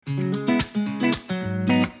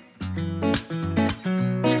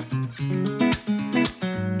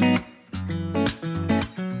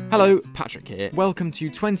Hello, Patrick here. Welcome to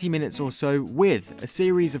 20 Minutes or So with a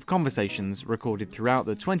series of conversations recorded throughout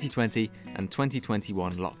the 2020 and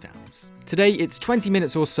 2021 lockdowns. Today it's 20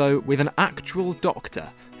 minutes or so with an actual doctor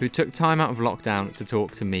who took time out of lockdown to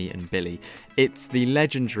talk to me and Billy. It's the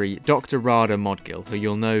legendary Dr. Radha Modgil, who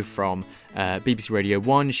you'll know from BBC Radio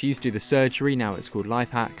 1. She used to do The Surgery, now it's called Life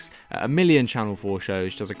Hacks, a million Channel 4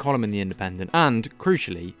 shows, she does a column in The Independent, and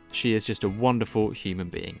crucially, she is just a wonderful human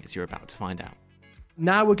being, as you're about to find out.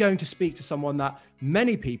 Now we're going to speak to someone that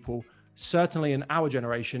many people, certainly in our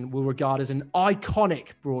generation, will regard as an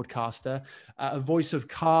iconic broadcaster, a voice of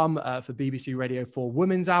calm for BBC Radio 4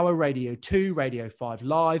 Women's Hour, Radio 2, Radio 5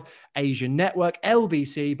 Live, Asian Network,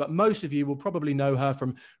 LBC, but most of you will probably know her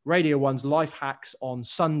from Radio 1's Life Hacks on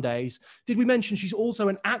Sundays. Did we mention she's also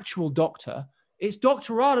an actual doctor? It's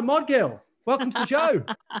Dr. Radha Modgil. Welcome to the show.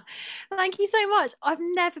 Thank you so much. I've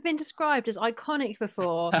never been described as iconic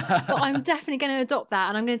before, but I'm definitely going to adopt that.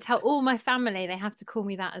 And I'm going to tell all my family they have to call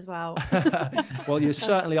me that as well. Well, you're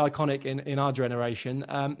certainly iconic in our generation.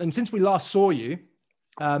 And since we last saw you,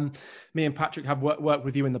 me and Patrick have worked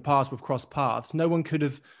with you in the past. We've crossed paths. No one could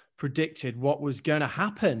have predicted what was going to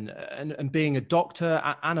happen, and being a doctor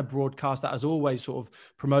and a broadcaster that has always sort of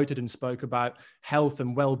promoted and spoke about health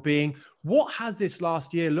and well-being. What has this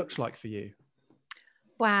last year looked like for you?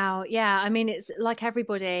 Wow. Yeah. I mean, it's like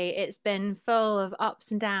everybody, it's been full of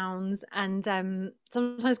ups and downs, and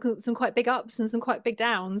sometimes some quite big ups and some quite big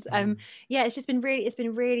downs. Yeah, it's been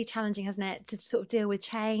really challenging, hasn't it, to sort of deal with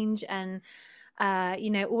change and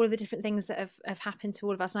all of the different things that have happened to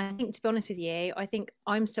all of us. And I think, to be honest with you, I think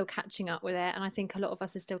I'm still catching up with it. And I think a lot of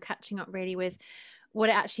us are still catching up really with what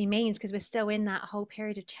it actually means, because we're still in that whole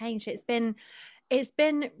period of change. So it's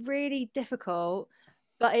been really difficult,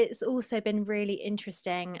 but it's also been really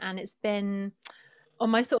interesting. And it's been, on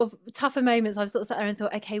my sort of tougher moments, I've sort of sat there and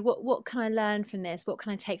thought, okay, what can I learn from this? What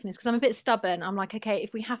can I take from this? Because I'm a bit stubborn. I'm like, okay,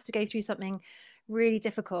 if we have to go through something really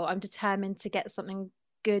difficult, I'm determined to get something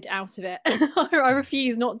good out of it. I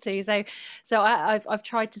refuse not to. So I've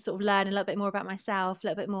tried to sort of learn a little bit more about myself, a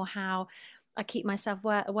little bit more how I keep myself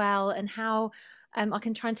well, and how I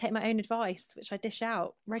can try and take my own advice, which I dish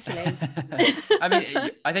out regularly. I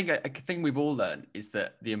mean, I think a thing we've all learned is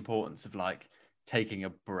that the importance of like taking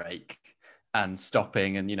a break and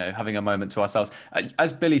stopping and, having a moment to ourselves.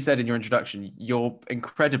 As Billy said in your introduction, you're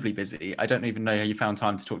incredibly busy. I don't even know how you found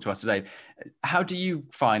time to talk to us today. How do you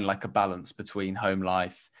find like a balance between home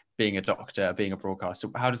life, being a doctor, being a broadcaster?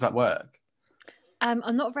 How does that work?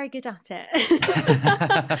 I'm not very good at it.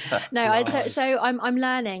 No, so I'm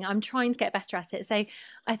learning. I'm trying to get better at it. So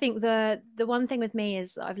I think the one thing with me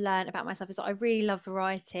is I've learned about myself is that I really love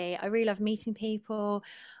variety. I really love meeting people.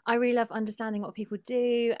 I really love understanding what people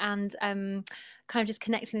do and kind of just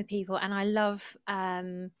connecting with people. And I love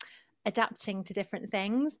adapting to different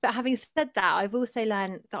things. But having said that, I've also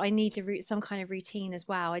learned that I need some kind of routine as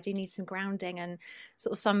well. I do need some grounding and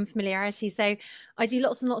sort of some familiarity. So I do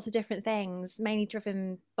lots and lots of different things, mainly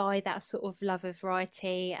driven by that sort of love of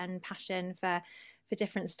variety and passion for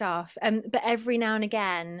different stuff. But every now and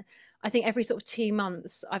again, I think every sort of 2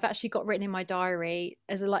 months, I've actually got written in my diary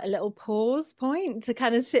as a little pause point to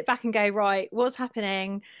kind of sit back and go, right, what's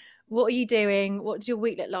happening? What are you doing? What does your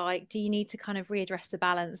week look like? Do you need to kind of readdress the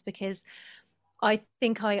balance? Because I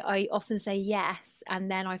think I often say yes, and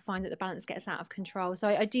then I find that the balance gets out of control. So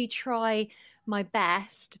I do try my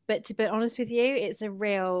best, but to be honest with you, it's a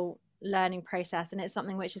real learning process, and it's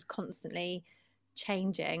something which is constantly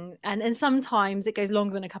changing. And sometimes it goes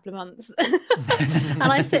longer than a couple of months. And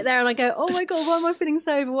I sit there and I go, oh my God, why am I feeling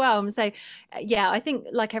so overwhelmed? So yeah, I think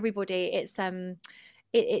like everybody, it's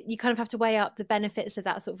you kind of have to weigh up the benefits of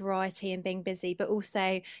that sort of variety and being busy, but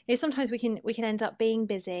also, sometimes we can end up being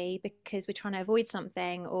busy because we're trying to avoid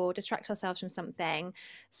something or distract ourselves from something.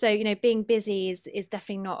 So, being busy is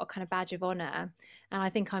definitely not a kind of badge of honor. And I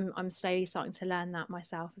think I'm slowly starting to learn that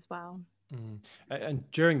myself as well.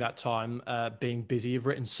 And during that time, being busy, you've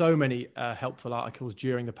written so many helpful articles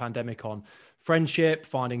during the pandemic on friendship,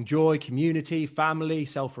 finding joy, community, family,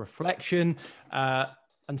 self-reflection,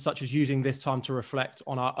 and such as using this time to reflect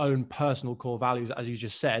on our own personal core values, as you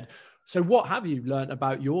just said. So what have you learned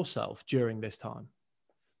about yourself during this time?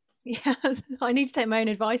 Yeah, I need to take my own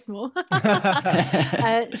advice more.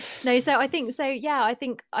 No, so I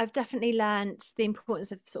think I've definitely learned the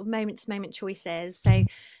importance of sort of moment to moment choices. So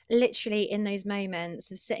literally in those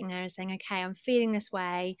moments of sitting there and saying, okay, I'm feeling this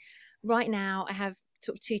way right now. I have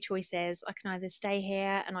sort of two choices. I can either stay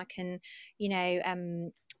here and I can,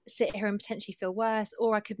 sit here and potentially feel worse,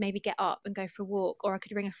 or I could maybe get up and go for a walk, or I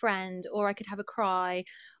could ring a friend, or I could have a cry,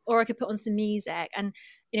 or I could put on some music. And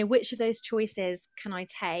which of those choices can I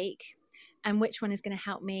take and which one is going to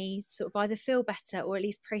help me sort of either feel better or at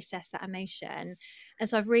least process that emotion. And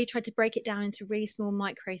so I've really tried to break it down into really small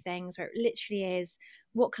micro things where it literally is,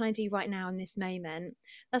 what can I do right now in this moment?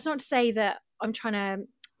 That's not to say that I'm trying to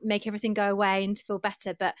make everything go away and to feel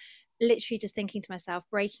better, but literally just thinking to myself,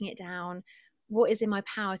 breaking it down, what is in my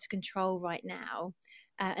power to control right now?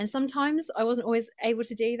 And sometimes I wasn't always able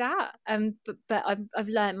to do that, but I've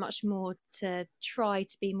learned much more to try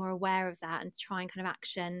to be more aware of that and try and kind of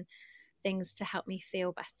action things to help me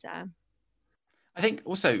feel better. I think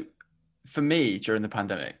also for me during the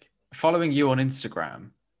pandemic, following you on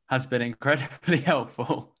Instagram has been incredibly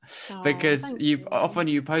helpful because you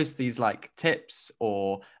often post these like tips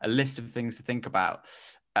or a list of things to think about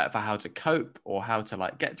for how to cope or how to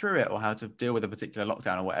like get through it or how to deal with a particular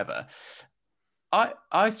lockdown or whatever.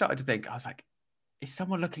 I started to think, I was like, is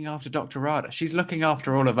someone looking after Dr. Radha? She's looking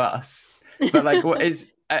after all of us. But like,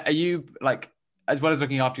 are you like, as well as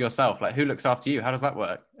looking after yourself, like who looks after you? How does that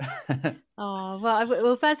work?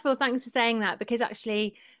 Well, first of all, thanks for saying that, because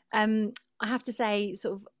actually, I have to say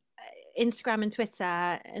sort of Instagram and Twitter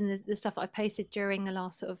and the stuff that I've posted during the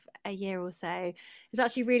last sort of a year or so has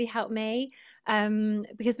actually really helped me,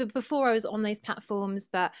 because before I was on those platforms,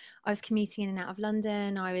 but I was commuting in and out of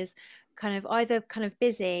London. I was either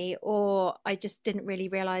busy, or I just didn't really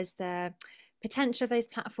realize the potential of those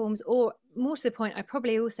platforms, or more to the point, I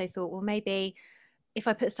probably also thought, well, maybe if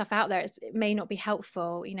I put stuff out there, it may not be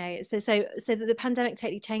helpful, you know. So the pandemic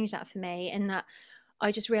totally changed that for me, in that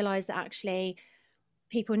I just realized that actually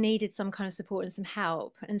people needed some kind of support and some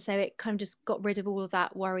help. And so it kind of just got rid of all of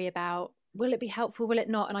that worry about, will it be helpful, will it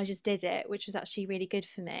not? And I just did it, which was actually really good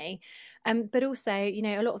for me. But also, you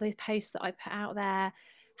know, a lot of those posts that I put out there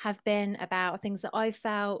have been about things that I've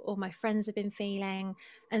felt or my friends have been feeling.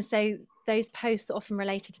 And so those posts are often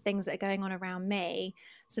related to things that are going on around me.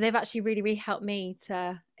 So they've actually really, really helped me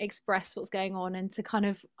to express what's going on and to kind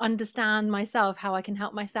of understand myself, how I can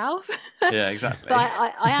help myself. Yeah, exactly. But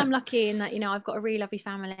I am lucky in that, you know, I've got a really lovely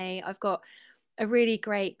family. I've got a really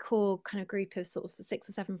great core kind of group of sort of 6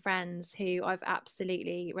 or 7 friends who I've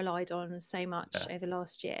absolutely relied on so much over the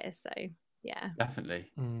last year. So yeah,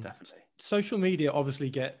 definitely. Social media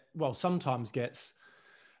obviously sometimes gets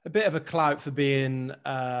a bit of a clout for being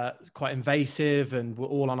quite invasive, and we're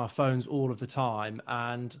all on our phones all of the time.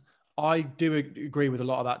 And I do agree with a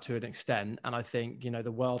lot of that to an extent. And I think, you know,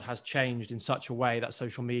 the world has changed in such a way that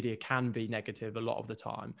social media can be negative a lot of the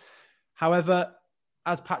time. However,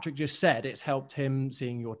 as Patrick just said, it's helped him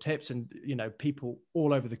seeing your tips and, you know, people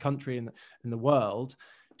all over the country and in the world.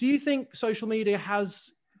 Do you think social media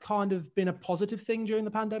has kind of been a positive thing during the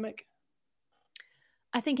pandemic?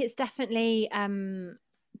 I think it's definitely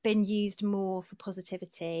been used more for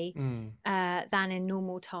positivity than in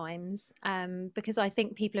normal times, because I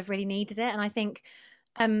think people have really needed it. And I think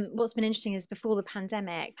what's been interesting is, before the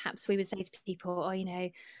pandemic, perhaps we would say to people, oh, you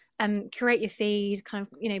know, curate your feed, kind of,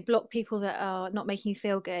 you know, block people that are not making you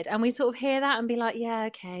feel good. And we sort of hear that and be like, yeah,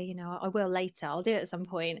 okay, you know, I will later, I'll do it at some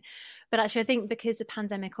point. But actually, I think because the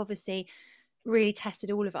pandemic obviously really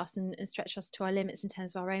tested all of us and stretched us to our limits in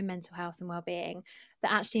terms of our own mental health and well-being,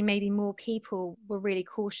 that actually maybe more people were really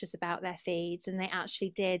cautious about their feeds, and they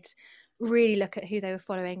actually did really look at who they were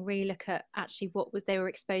following, really look at actually what they were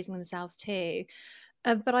exposing themselves to.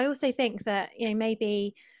 But I also think that, you know,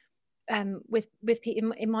 maybe in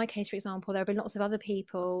my case, for example, there have been lots of other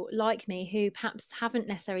people like me who perhaps haven't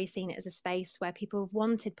necessarily seen it as a space where people have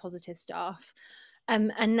wanted positive stuff.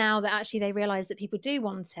 And now that actually they realise that people do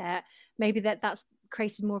want it, maybe that's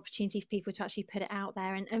created more opportunity for people to actually put it out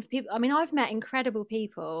there. And for people, I mean, I've met incredible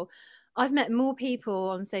people. I've met more people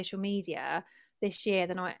on social media this year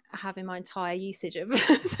than I have in my entire usage of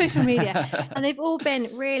social media, and they've all been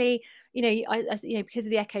really, you know, because of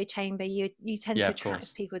the echo chamber, you tend to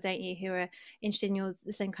attract people, don't you, who are interested in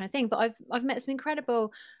the same kind of thing. But I've met some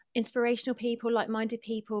incredible, inspirational people, like-minded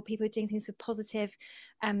people who are doing things for positive,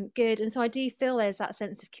 good, and so I do feel there's that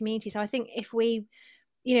sense of community. So I think if we,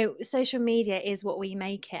 you know, social media is what we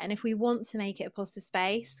make it, and if we want to make it a positive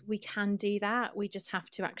space, we can do that. We just have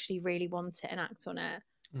to actually really want it and act on it.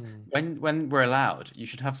 When we're allowed, you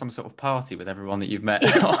should have some sort of party with everyone that you've met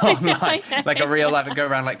online, like a real life, and go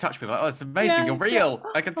around like touch people. Like, oh, it's amazing, you're real.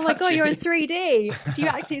 I can touch you. Oh my God, you're in 3D. Do you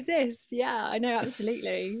actually exist? Yeah, I know,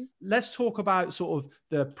 absolutely. Let's talk about sort of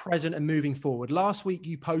the present and moving forward. Last week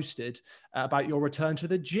you posted about your return to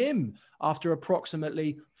the gym after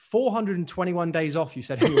approximately 421 days off. You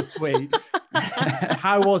said, "Hey, sweet."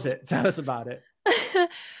 How was it? Tell us about it.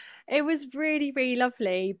 It was really, really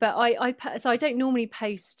lovely. But so I don't normally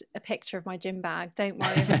post a picture of my gym bag. Don't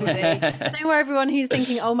worry, everybody. Don't worry, everyone who's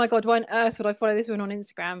thinking, oh my God, why on earth would I follow this one on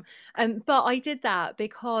Instagram? But I did that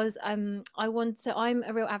because I'm a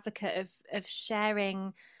real advocate of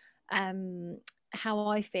sharing how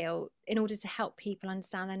I feel in order to help people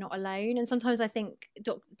understand they're not alone. And sometimes I think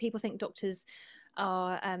people think doctors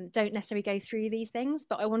are don't necessarily go through these things,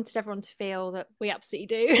 but I wanted everyone to feel that we absolutely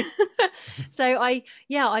do. So I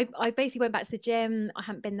basically went back to the gym. I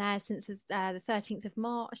haven't been there since the 13th of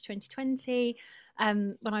March 2020,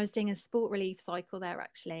 when I was doing a sport relief cycle there,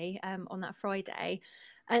 actually, on that Friday.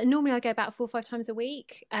 Normally I go about 4 or 5 times a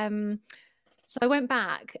week. So I went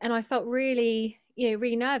back and I felt really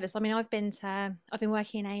nervous. I mean, I've been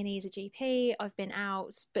working in A&E as a GP. I've been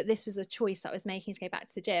out, but this was a choice that I was making to go back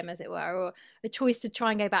to the gym, as it were, or a choice to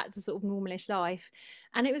try and go back to sort of normalish life.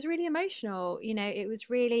 And it was really emotional. It was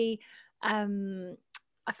really, I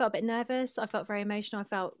felt a bit nervous. I felt very emotional. I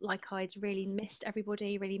felt like I'd really missed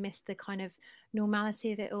everybody, really missed the kind of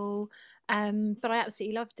normality of it all. But I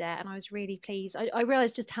absolutely loved it. And I was really pleased. I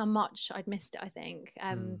realized just how much I'd missed it, I think.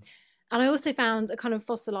 And I also found a kind of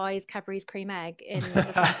fossilized Cadbury's cream egg in which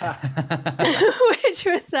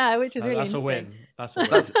was really that's interesting. A win. That's a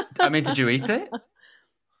win. I mean, did you eat it?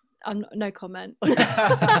 No comment.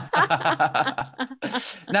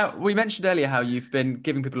 Now, we mentioned earlier how you've been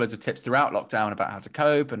giving people loads of tips throughout lockdown about how to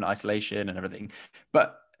cope and isolation and everything.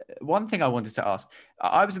 But one thing I wanted to ask,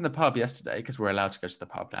 I was in the pub yesterday because we're allowed to go to the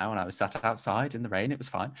pub now, and I was sat outside in the rain. It was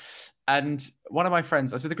fine. And one of my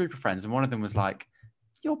friends, I was with a group of friends, and one of them was like,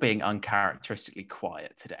 "You're being uncharacteristically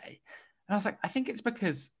quiet today." And I was like, I think it's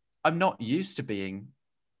because I'm not used to being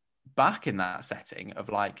back in that setting of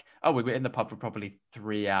like, oh, we were in the pub for probably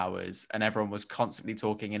 3 hours and everyone was constantly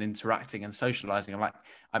talking and interacting and socializing. I'm like,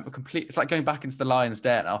 it's like going back into the lion's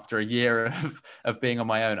den after a year of being on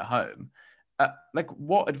my own at home. Like,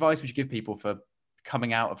 what advice would you give people for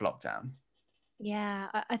coming out of lockdown? Yeah,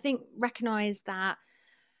 I think recognize that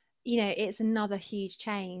it's another huge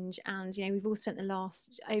change, and we've all spent the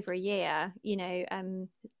last over a year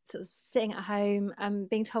sort of sitting at home,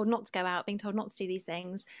 being told not to go out, being told not to do these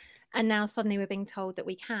things, and now suddenly we're being told that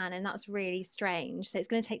we can, and that's really strange. So it's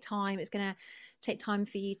going to take time. It's going to take time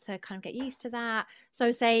for you to kind of get used to that.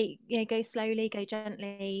 So say go slowly, go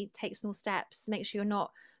gently, take small steps, make sure you're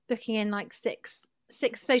not booking in like six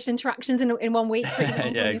social interactions in 1 week, for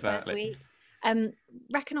example. Yeah, in exactly. your first week.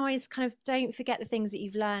 Recognize, kind of, don't forget the things that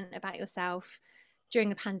you've learned about yourself during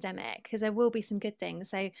the pandemic, because there will be some good things.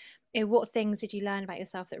 So what things did you learn about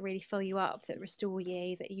yourself that really fill you up, that restore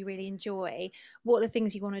you, that you really enjoy? What are the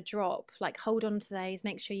things you want to drop? Like, hold on to those,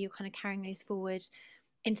 make sure you're kind of carrying those forward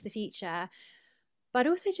into the future. But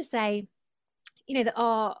also just say, that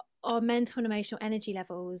our mental and emotional energy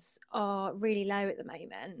levels are really low at the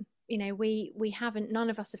moment. We haven't, none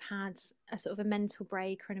of us have had a sort of a mental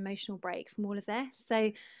break or an emotional break from all of this.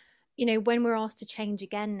 So, when we're asked to change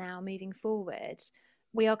again now, moving forward,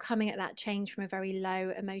 we are coming at that change from a very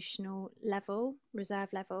low emotional level, reserve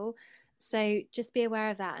level. So just be aware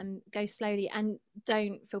of that and go slowly, and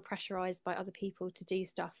don't feel pressurized by other people to do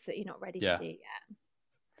stuff that you're not ready to do yet.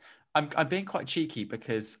 I'm being quite cheeky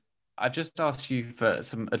because I've just asked you for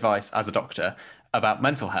some advice as a doctor about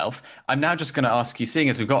mental health. I'm now just going to ask you, seeing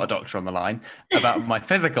as we've got a doctor on the line, about my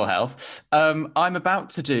physical health. I'm about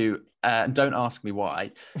to do, don't ask me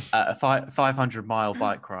why, a 500-mile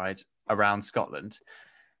bike ride around Scotland.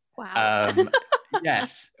 Wow.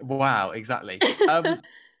 Yes. Wow. Exactly.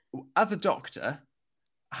 As a doctor,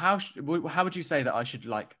 how would you say that I should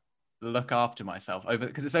look after myself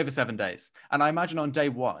because it's over 7 days? And I imagine on day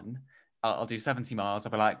one, I'll do 70 miles.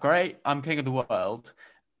 I'll be like, great, I'm king of the world.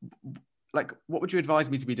 Like, what would you advise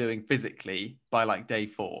me to be doing physically by day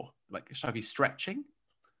 4? Like, should I be stretching?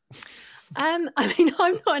 I mean,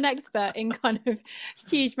 I'm not an expert in kind of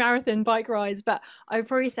huge marathon bike rides, but I would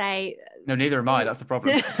probably say... No, neither am I. That's the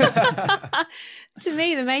problem. To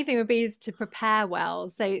me, the main thing would be is to prepare well.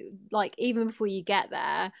 So, even before you get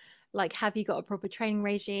there, have you got a proper training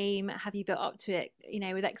regime? Have you built up to it,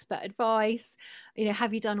 with expert advice?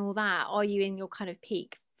 Have you done all that? Are you in your kind of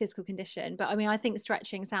peak physical condition? But I mean, I think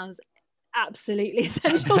stretching sounds absolutely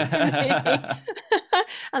essential to me.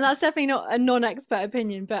 And that's definitely not a non-expert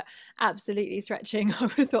opinion, but absolutely stretching. I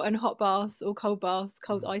would have thought, in hot baths or cold baths,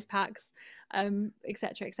 cold ice packs,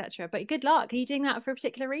 etc., etc. But good luck. Are you doing that for a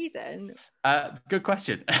particular reason? Good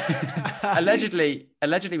question. Allegedly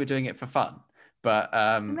we're doing it for fun. But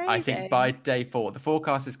I think by day 4, the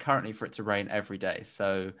forecast is currently for it to rain every day.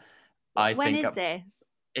 So when is this?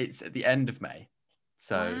 It's at the end of May.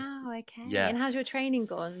 So wow, okay. yes. And how's your training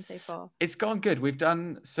gone so far? It's gone good. We've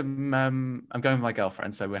done some I'm going with my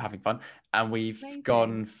girlfriend, so we're having fun, and we've Amazing.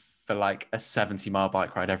 gone for like a 70-mile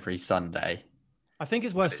bike ride every Sunday. I think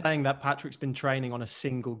it's worth saying that Patrick's been training on a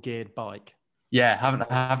single geared bike. Yeah, haven't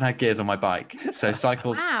had gears on my bike, so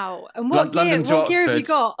cycled. Wow. And what gear have you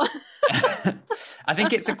got? I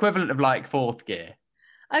think it's equivalent of like fourth gear.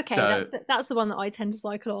 Okay, so, that's the one that I tend to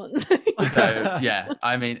cycle on. So yeah,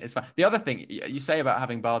 I mean, it's fine. The other thing you say about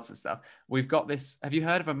having baths and stuff, we've got this. Have you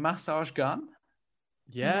heard of a massage gun?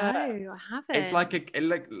 Yeah, no, I haven't. It's like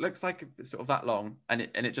it looks like sort of that long, and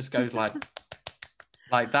it just goes like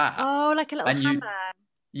that. Oh, like a little hammer.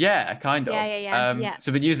 Yeah, kind of. Yeah. So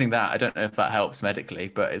I've been using that. I don't know if that helps medically,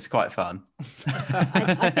 but it's quite fun.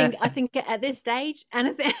 I think at this stage,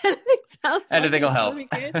 anything will help.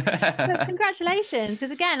 But congratulations,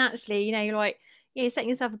 because again, actually, you're setting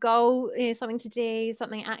yourself a goal, something to do,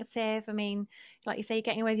 something active. I mean, like you say, you're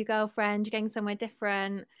getting away with your girlfriend, you're going somewhere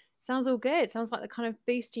different. Sounds all good. Sounds like the kind of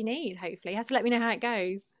boost you need. Hopefully, you have to let me know how it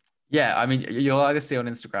goes. Yeah, I mean, you'll either see on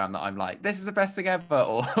Instagram that I'm like, this is the best thing ever,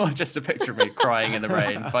 or just a picture of me crying in the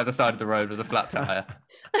rain by the side of the road with a flat tire.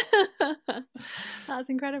 That's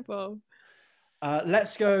incredible.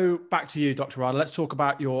 Let's go back to you, Dr. Rada. Let's talk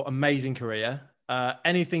about your amazing career.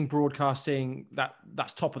 Anything broadcasting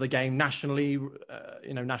that's top of the game, nationally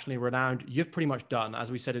renowned, you've pretty much done.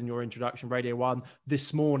 As we said in your introduction, Radio 1,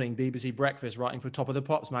 this morning, BBC Breakfast, writing for Top of the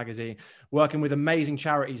Pops magazine, working with amazing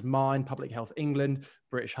charities, Mind, Public Health England,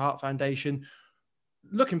 British Heart Foundation.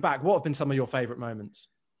 Looking back, what have been some of your favourite moments?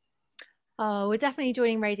 Oh, we're definitely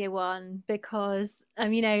joining Radio 1 because,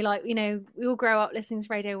 we all grow up listening to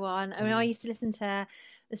Radio 1. I mean, I used to listen to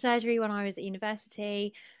The Surgery when I was at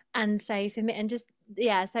university. And so for me, and just,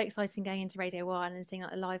 so exciting going into Radio 1 and seeing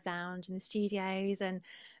like the live lounge and the studios. And,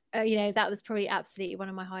 that was probably absolutely one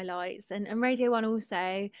of my highlights. And Radio 1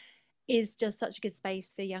 also is just such a good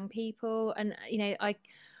space for young people. And,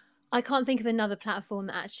 I can't think of another platform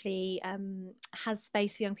that actually has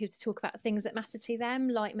space for young people to talk about things that matter to them,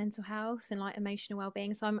 like mental health and like emotional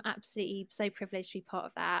well-being. So I'm absolutely so privileged to be part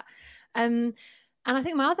of that. And I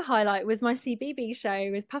think my other highlight was my CBeebies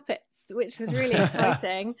show with puppets, which was really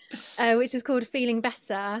exciting, which is called Feeling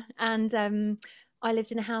Better. And I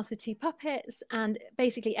lived in a house with 2 puppets, and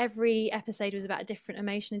basically every episode was about a different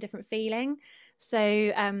emotion, a different feeling.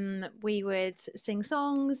 So we would sing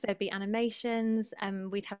songs, there'd be animations,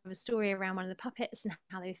 we'd have a story around one of the puppets and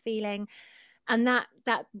how they were feeling. And that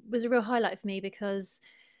was a real highlight for me because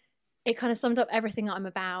it kind of summed up everything that I'm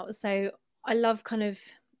about. So I love kind of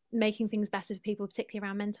making things better for people, particularly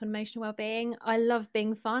around mental and emotional well-being. I love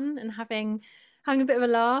being fun and having a bit of a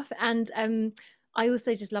laugh. And I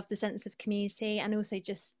also just love the sense of community, and also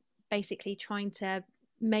just basically trying to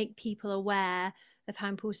make people aware of how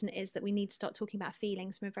important it is that we need to start talking about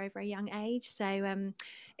feelings from a very, very young age. So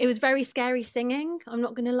it was very scary singing, I'm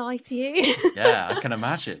not going to lie to you. Yeah, I can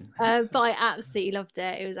imagine. But I absolutely loved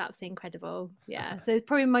it. It was absolutely incredible. Yeah, so it's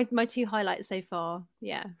probably my 2 highlights so far.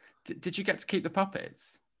 Yeah. Did you get to keep the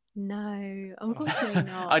puppets? No, unfortunately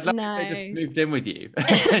not. I'd love if they just moved in with you.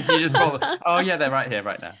 You just bought, oh yeah, they're right here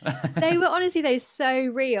right now. They were honestly, so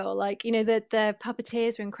real. Like, the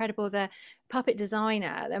puppeteers were incredible. The puppet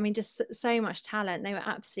designer, I mean, just so much talent. They were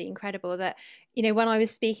absolutely incredible that, when I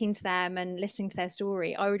was speaking to them and listening to their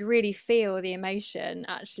story, I would really feel the emotion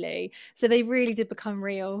actually. So they really did become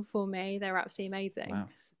real for me. They were absolutely amazing. Wow.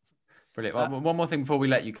 Brilliant. One more thing before we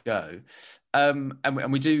let you go. And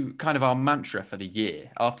we do kind of our mantra for the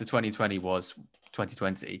year after 2020 was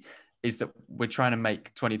 2020 is that we're trying to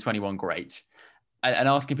make 2021 great, and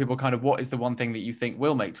asking people kind of what is the one thing that you think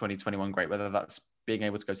will make 2021 great, whether that's being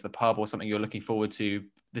able to go to the pub or something you're looking forward to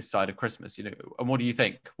this side of Christmas, and what do you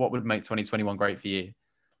think? What would make 2021 great for you?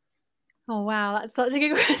 Oh, wow. That's such a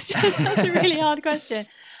good question. That's a really hard question.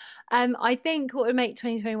 I think what would make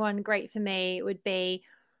 2021 great for me would be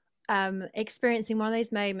experiencing one of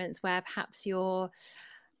those moments where perhaps you're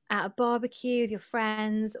at a barbecue with your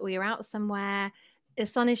friends, or you're out somewhere, the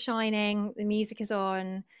sun is shining, the music is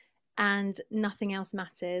on, and nothing else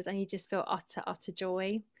matters, and you just feel utter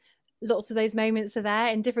joy. Lots of those moments are there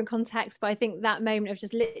in different contexts, but I think that moment of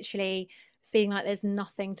just literally feeling like there's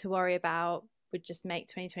nothing to worry about would just make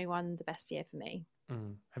 2021 the best year for me.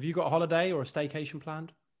 Have you got a holiday or a staycation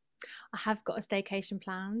planned? I have got a staycation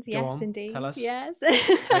planned. Go Yes, on, indeed. tell us. Yes.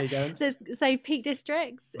 There you go. So Peak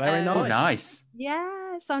Districts. Very nice. Oh, nice.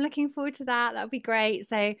 Yeah, so I'm looking forward to that. That would be great.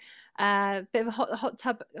 So bit of a hot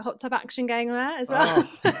tub action going on there as well. Oh,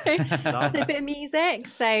 so a bit of music.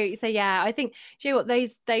 So yeah, I think, do you know what,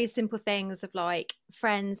 those simple things of like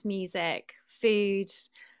friends, music, food,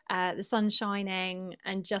 the sun shining,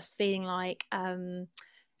 and just feeling like I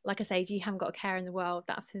say, you haven't got a care in the world.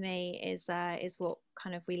 That for me is what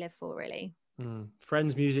kind of we live for, really.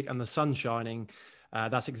 Friends, music, and the sun shining.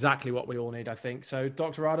 That's exactly what we all need, I think. So,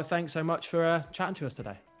 Dr. Rada, thanks so much for chatting to us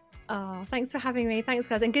today. Oh, thanks for having me. Thanks,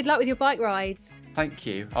 guys. And good luck with your bike rides. Thank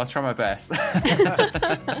you. I'll try my best.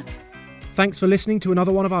 Thanks for listening to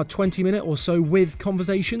another one of our 20-minute or so with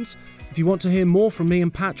conversations. If you want to hear more from me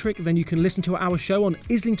and Patrick, then you can listen to our show on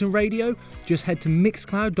Islington Radio. Just head to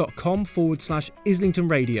mixcloud.com/Islington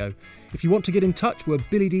Radio. If you want to get in touch, we're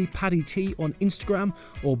Billy D Paddy T on Instagram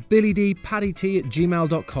or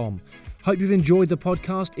billydpaddyt@gmail.com. Hope you've enjoyed the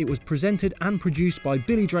podcast. It was presented and produced by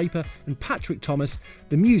Billy Draper and Patrick Thomas.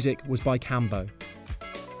 The music was by Cambo.